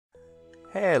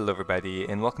Hello everybody,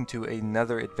 and welcome to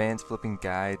another advanced flipping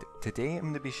guide. Today I'm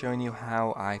going to be showing you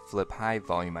how I flip high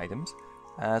volume items.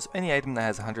 So any item that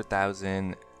has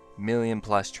 100,000 million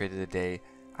plus traded a day,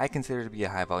 I consider to be a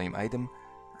high volume item.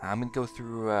 I'm going to go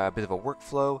through a bit of a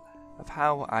workflow of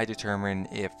how I determine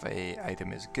if a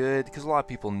item is good, because a lot of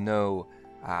people know,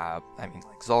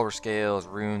 like Zoller scales,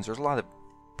 runes, there's a lot of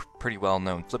pretty well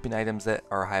known flipping items that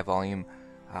are high volume,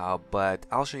 but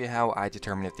I'll show you how I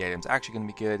determine if the item's actually going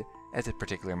to be good at a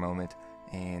particular moment,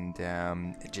 and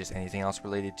just anything else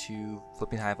related to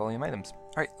flipping high volume items.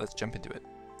 Alright, let's jump into it.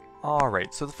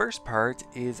 Alright, so the first part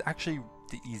is actually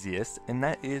the easiest, and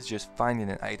that is just finding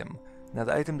an item. Now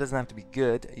the item doesn't have to be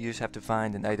good, you just have to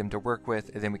find an item to work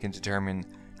with, and then we can determine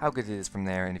how good it is from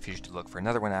there and if you should look for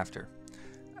another one after.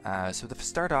 So to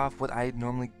start off, what I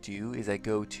normally do is I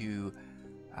go to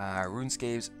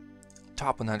RuneScape's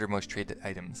top 100 most traded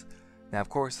items. Now of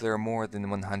course there are more than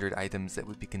 100 items that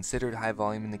would be considered high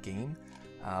volume in the game,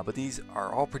 but these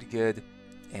are all pretty good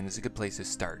and it's a good place to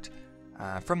start.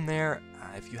 From there,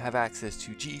 if you have access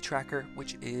to GE Tracker,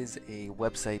 which is a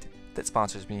website that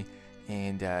sponsors me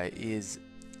and is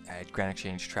a Grand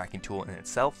Exchange tracking tool in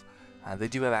itself, they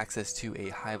do have access to a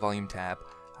high volume tab,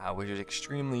 which is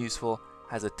extremely useful,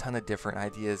 has a ton of different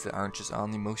ideas that aren't just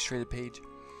on the most traded page.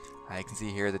 You can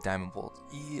see here the Diamond Bolt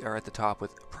E are at the top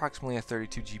with approximately a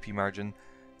 32 GP margin.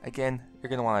 Again, you're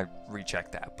going to want to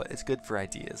recheck that, but it's good for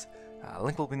ideas.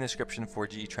 Link will be in the description for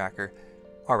GE Tracker.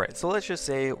 Alright, so let's just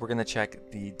say we're going to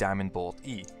check the Diamond Bolt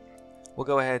E. We'll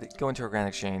go ahead, go into our Grand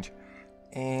Exchange,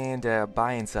 and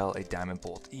buy and sell a Diamond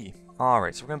Bolt E.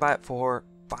 Alright, so we're going to buy it for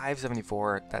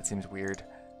 574, that seems weird,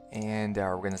 and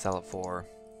we're going to sell it for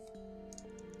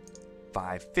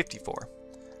 554.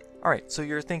 Alright, so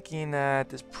you're thinking that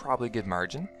there's probably a good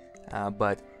margin,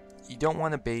 but you don't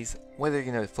want to base whether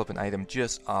you're going to flip an item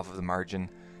just off of the margin.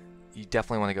 You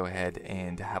definitely want to go ahead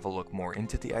and have a look more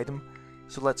into the item.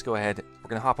 So let's go ahead, we're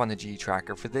going to hop on the GE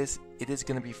Tracker. For this, it is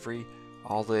going to be free.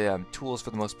 All the tools for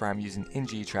the most part I'm using in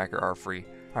GE Tracker are free.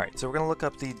 Alright, so we're going to look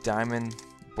up the Diamond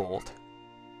Bolt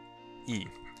E.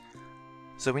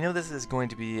 So we know this is going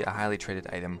to be a highly traded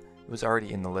item. It was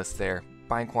already in the list there.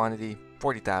 Buying quantity,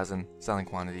 40,000, selling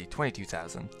quantity,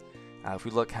 22,000. If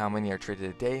we look how many are traded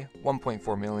a day,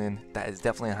 1.4 million, that is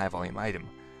definitely a high volume item.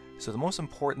 So the most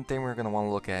important thing we're going to want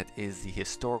to look at is the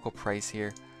historical price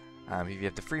here. If you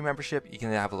have the free membership, you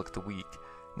can have a look at the week.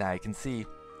 Now you can see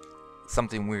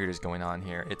something weird is going on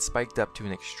here. It spiked up to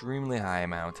an extremely high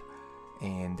amount,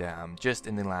 and just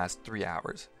in the last 3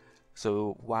 hours.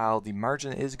 So while the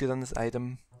margin is good on this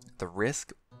item, the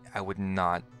risk, I would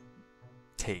not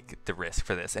take the risk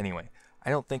for this anyway. I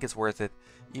don't think it's worth it,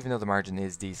 even though the margin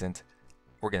is decent.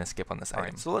 We're going to skip on this item.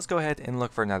 Right, so let's go ahead and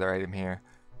look for another item here.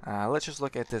 Let's just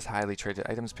look at this highly traded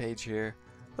items page here.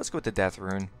 Let's go with the Death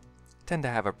Rune. Tend to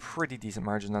have a pretty decent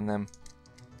margin on them.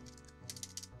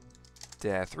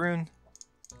 Death Rune.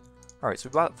 Alright, so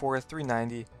we bought it for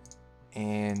 390,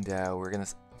 and we're going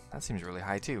to... That seems really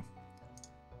high too.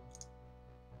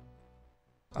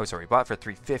 Oh, sorry, we bought it for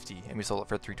 350, and we sold it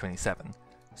for 327.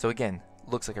 So again,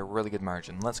 looks like a really good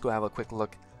margin. Let's go have a quick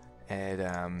look at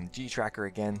GE Tracker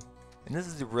again. And this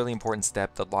is a really important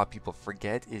step that a lot of people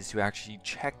forget, is to actually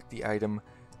check the item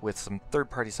with some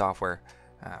third-party software.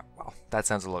 Well, that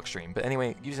sounds a little extreme, but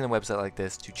anyway, using a website like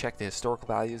this to check the historical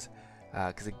values,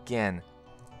 because again,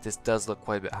 this does look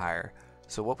quite a bit higher.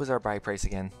 So what was our buy price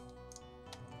again?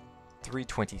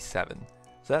 327.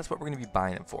 So that's what we're going to be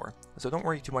buying it for. So don't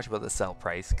worry too much about the sell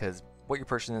price, because what you're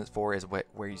purchasing it for is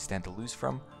where you stand to lose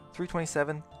from.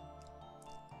 327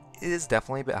 is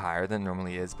definitely a bit higher than it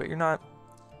normally is, but you're not...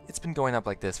 It's been going up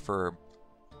like this for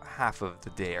half of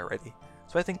the day already.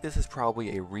 So I think this is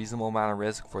probably a reasonable amount of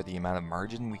risk for the amount of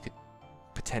margin we could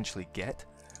potentially get.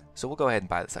 So we'll go ahead and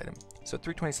buy this item. So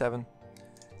 327.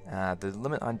 The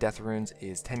limit on Death Runes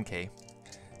is 10k.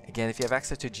 Again, if you have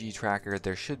access to GE Tracker,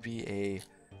 there should be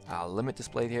a limit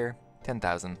displayed here,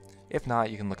 10,000. If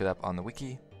not, you can look it up on the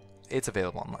wiki. It's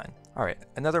available online. Alright,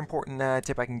 another important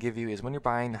tip I can give you is when you're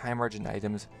buying high margin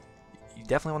items, you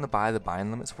definitely want to buy the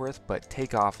buying limit's worth, but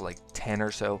take off like 10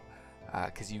 or so,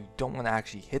 because you don't want to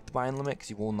actually hit the buying limit, because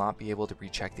you will not be able to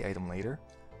recheck the item later.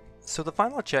 So the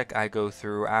final check I go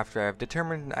through after I've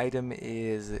determined an item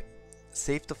is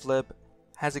safe to flip,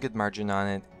 has a good margin on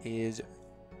it, is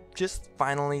just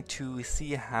finally to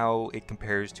see how it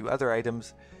compares to other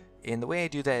items. And the way I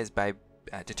do that is by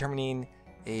determining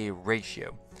a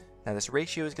ratio. Now this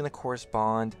ratio is going to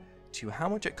correspond to how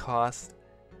much it costs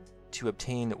to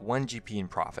obtain 1 GP in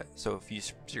profit. So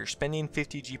if you're spending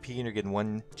 50 GP and you're getting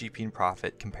 1 GP in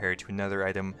profit compared to another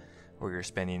item where you're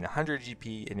spending 100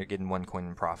 GP and you're getting 1 coin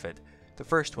in profit, the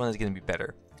first one is going to be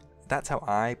better. that's how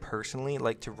I personally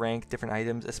like to rank different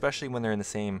items, especially when they're in the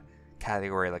same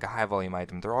category, like a high volume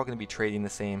item. They're all going to be trading the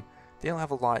same. They don't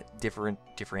have a lot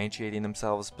differentiating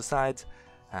themselves besides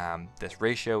this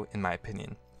ratio, in my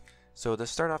opinion. So to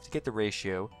start off, to get the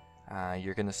ratio,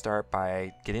 you're going to start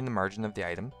by getting the margin of the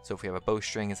item. So if we have a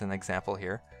bowstring as an example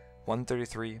here,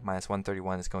 133 minus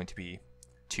 131 is going to be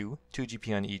 2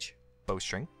 GP on each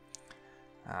bowstring.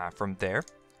 From there,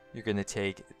 you're going to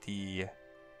take the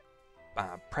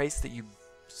price that you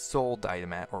sold the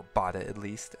item at, or bought it at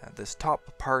least. This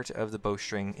top part of the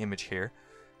bowstring image here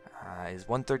is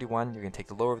 131. You're going to take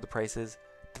the lower of the prices,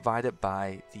 divide it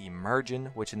by the margin,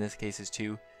 which in this case is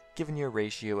 2, giving you a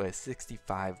ratio of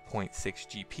 65.6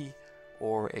 GP,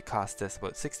 or it cost us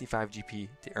about 65 GP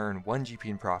to earn 1 GP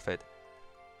in profit.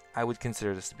 I would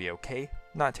consider this to be okay,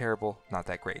 not terrible, not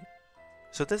that great.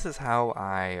 So this is how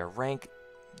I rank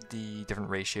the different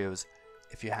ratios.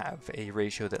 If you have a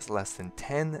ratio that's less than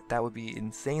 10, that would be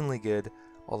insanely good,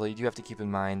 although you do have to keep in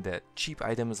mind that cheap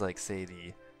items like, say,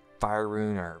 the Fire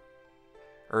Rune or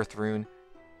Earth Rune,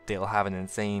 they'll have an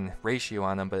insane ratio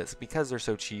on them, but it's because they're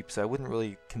so cheap, so I wouldn't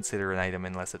really consider an item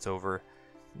unless it's over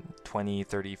 20,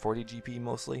 30, 40 GP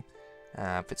mostly.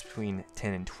 If it's between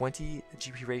 10 and 20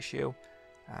 GP ratio,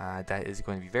 that is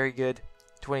going to be very good.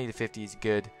 20 to 50 is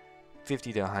good.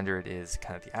 50 to 100 is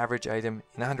kind of the average item,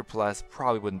 and 100 plus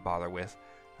probably wouldn't bother with,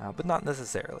 but not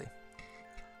necessarily.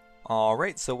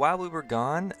 Alright, so while we were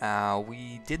gone,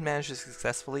 we did manage to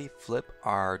successfully flip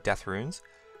our death runes.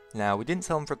 Now, we didn't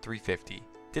sell them for 350,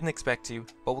 didn't expect to,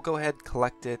 but we'll go ahead,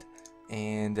 collect it,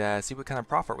 and see what kind of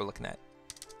profit we're looking at.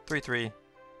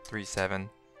 3337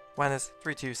 minus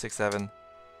 3267,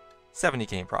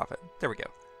 70k in profit. There we go.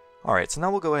 Alright, so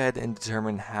now we'll go ahead and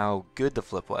determine how good the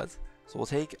flip was. So we'll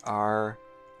take our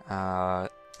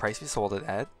price we sold it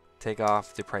at, take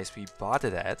off the price we bought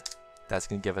it at. That's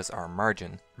going to give us our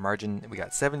margin. Margin, we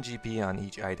got 7 GP on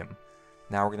each item.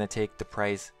 Now we're going to take the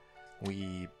price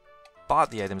we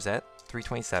bought the items at,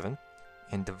 327,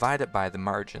 and divide it by the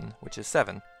margin, which is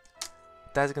 7.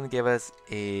 That's going to give us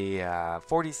a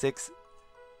 46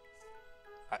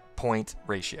 point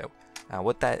ratio.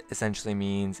 What that essentially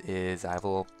means is, I have a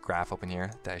little graph open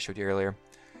here that I showed you earlier.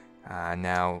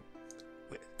 Now,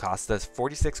 it cost us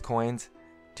 46 coins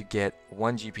to get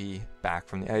 1 GP back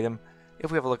from the item. If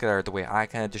we have a look at the way I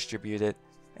kind of distribute it,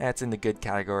 it's in the good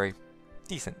category.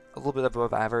 Decent. A little bit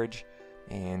above average,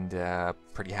 and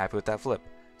pretty happy with that flip.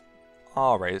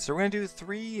 Alright, so we're going to do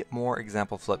 3 more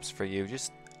example flips for you.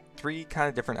 Just 3 kind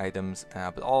of different items,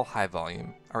 but all high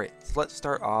volume. Alright, so let's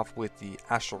start off with the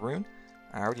Astral Rune.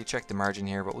 I already checked the margin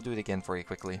here, but we'll do it again for you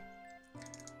quickly.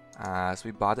 So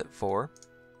we bought it for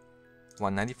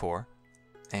 194,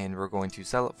 and we're going to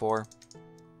sell it for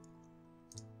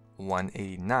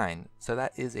 189. So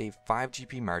that is a 5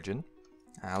 GP margin.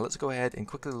 Let's go ahead and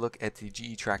quickly look at the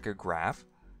GE tracker graph.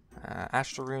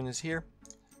 Astral Rune is here.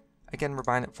 Again, we're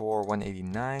buying it for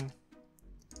 189.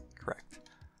 Correct.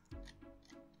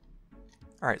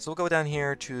 Alright, so we'll go down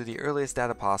here to the earliest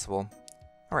data possible.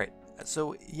 Alright,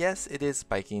 so yes, it is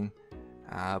spiking,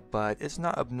 but it's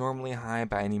not abnormally high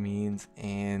by any means,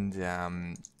 and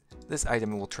this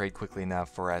item will trade quickly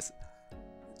enough for us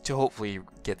to hopefully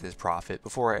get this profit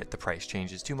before the price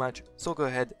changes too much. So we'll go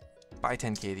ahead, buy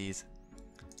 10k of these,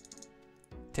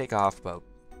 take off about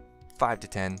 5 to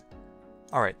 10.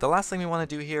 Alright, the last thing we want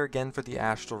to do here again for the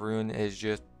Astral Rune is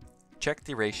just check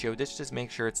the ratio, just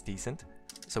make sure it's decent.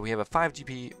 So we have a 5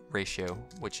 GP ratio,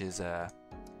 which is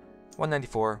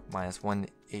 194 minus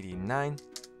 189,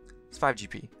 it's 5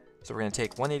 GP. So we're going to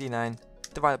take 189,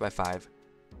 divide it by 5,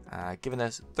 giving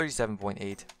us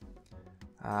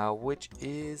 37.8, which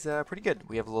is pretty good.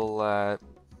 We have a little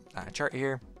chart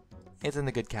here. It's in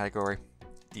the good category.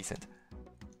 Decent.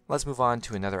 Let's move on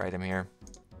to another item here.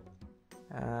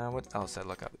 What else did I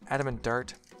look up? Adamant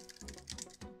Dart.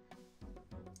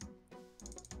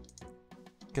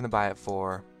 Gonna buy it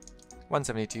for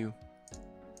 172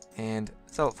 and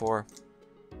sell it for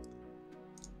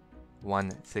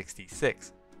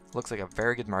 166. Looks like a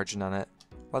very good margin on it.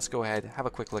 Let's go ahead, have a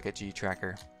quick look at GE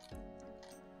Tracker.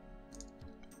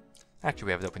 Actually,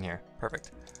 we have it open here.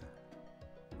 Perfect.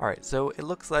 Alright, so it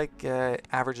looks like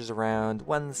averages around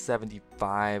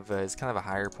 175 is kind of a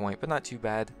higher point, but not too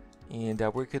bad. And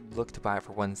we could look to buy it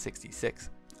for 166.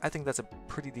 I think that's a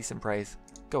pretty decent price.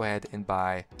 Go ahead and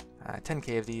buy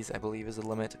 10k of these, I believe is the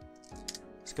limit.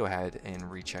 Let's go ahead and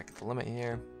recheck the limit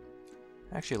here.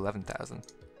 Actually 11,000.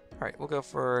 Alright, we'll go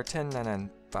for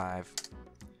 10,995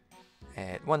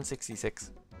 at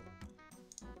 166.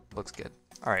 Looks good.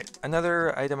 Alright,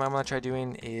 another item I'm going to try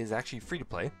doing is actually free to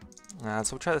play.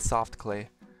 So we'll try the soft clay.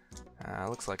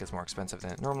 Looks like it's more expensive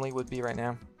than it normally would be right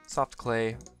now. soft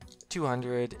clay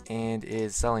 200 and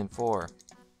is selling for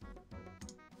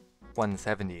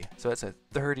 170. So that's a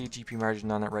 30 GP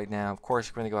margin on it right now. Of course,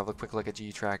 we're going to go have a quick look at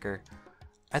G Tracker.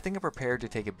 I think I'm prepared to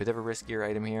take a bit of a riskier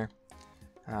item here,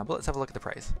 but let's have a look at the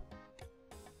price.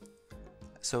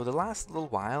 So the last little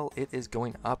while, it is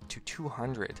going up to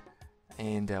 200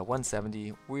 and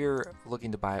 170. We're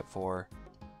looking to buy it for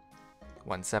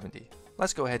 170.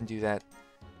 Let's go ahead and do that.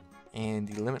 And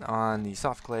the limit on the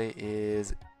soft clay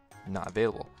is not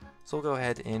available. So we'll go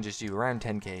ahead and just do around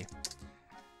 10k.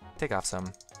 Take off some.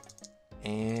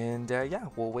 And yeah,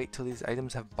 we'll wait till these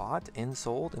items have bought and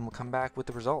sold, and we'll come back with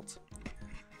the results.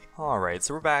 Alright,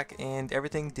 so we're back, and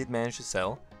everything did manage to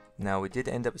sell. Now, we did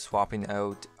end up swapping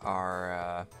out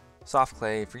our soft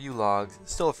clay for U-Logs.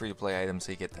 Still a free-to-play item,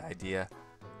 so you get the idea.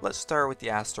 Let's start with the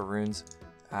Astral Runes.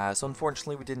 So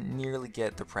unfortunately, we didn't nearly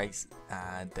get the price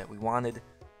that we wanted.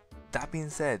 That being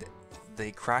said,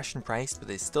 they crashed in price, but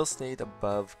they still stayed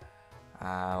above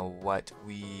what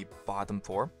we bought them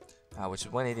for, which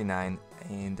is 189,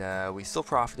 and we still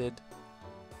profited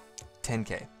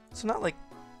 10k. So not like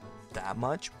that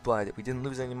much, but we didn't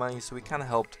lose any money, so we kind of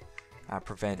helped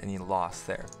prevent any loss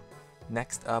there.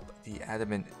 Next up, the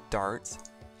Adamant Darts,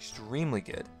 extremely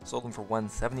good. Sold them for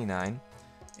 179,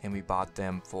 and we bought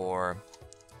them for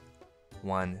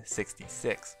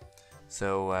 166.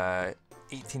 So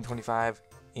 1825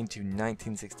 into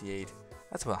 1968.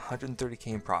 That's about 130k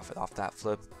in profit off that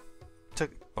flip.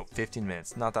 Took about 15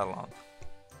 minutes, not that long.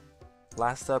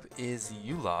 Last up is the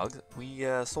U-Logs. We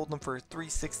sold them for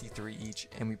 363 each,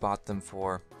 and we bought them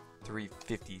for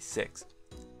 356.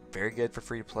 Very good for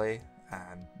free to play.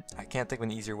 I can't think of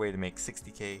an easier way to make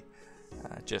 60k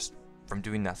just from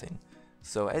doing nothing.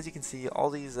 So as you can see, all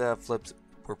these flips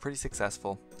were pretty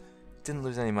successful. Didn't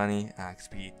lose any money because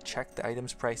we checked the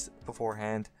item's price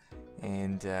beforehand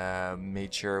and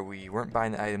made sure we weren't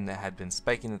buying the item that had been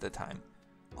spiking at the time.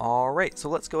 Alright, so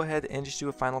let's go ahead and just do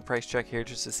a final price check here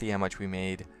just to see how much we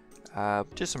made.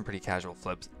 Just some pretty casual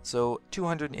flips. So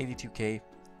 282k,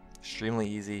 extremely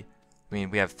easy. I mean,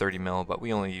 we have 30 mil, but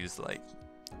we only used like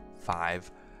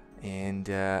 5. And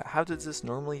how does this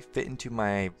normally fit into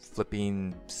my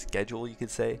flipping schedule, you could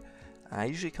say? I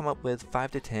usually come up with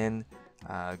 5 to 10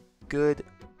 good,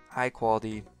 high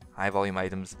quality, high volume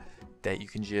items that you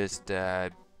can just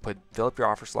fill up your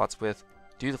offer slots with,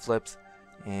 do the flips,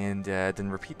 and then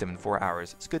repeat them in 4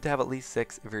 hours. It's good to have at least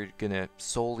 6 if you're gonna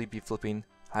solely be flipping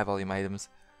high volume items.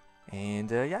 And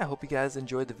yeah, I hope you guys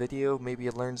enjoyed the video. Maybe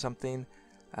you learned something.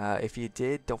 If you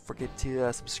did, don't forget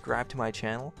to subscribe to my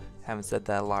channel. Haven't said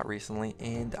that a lot recently,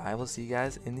 and I will see you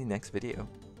guys in the next video.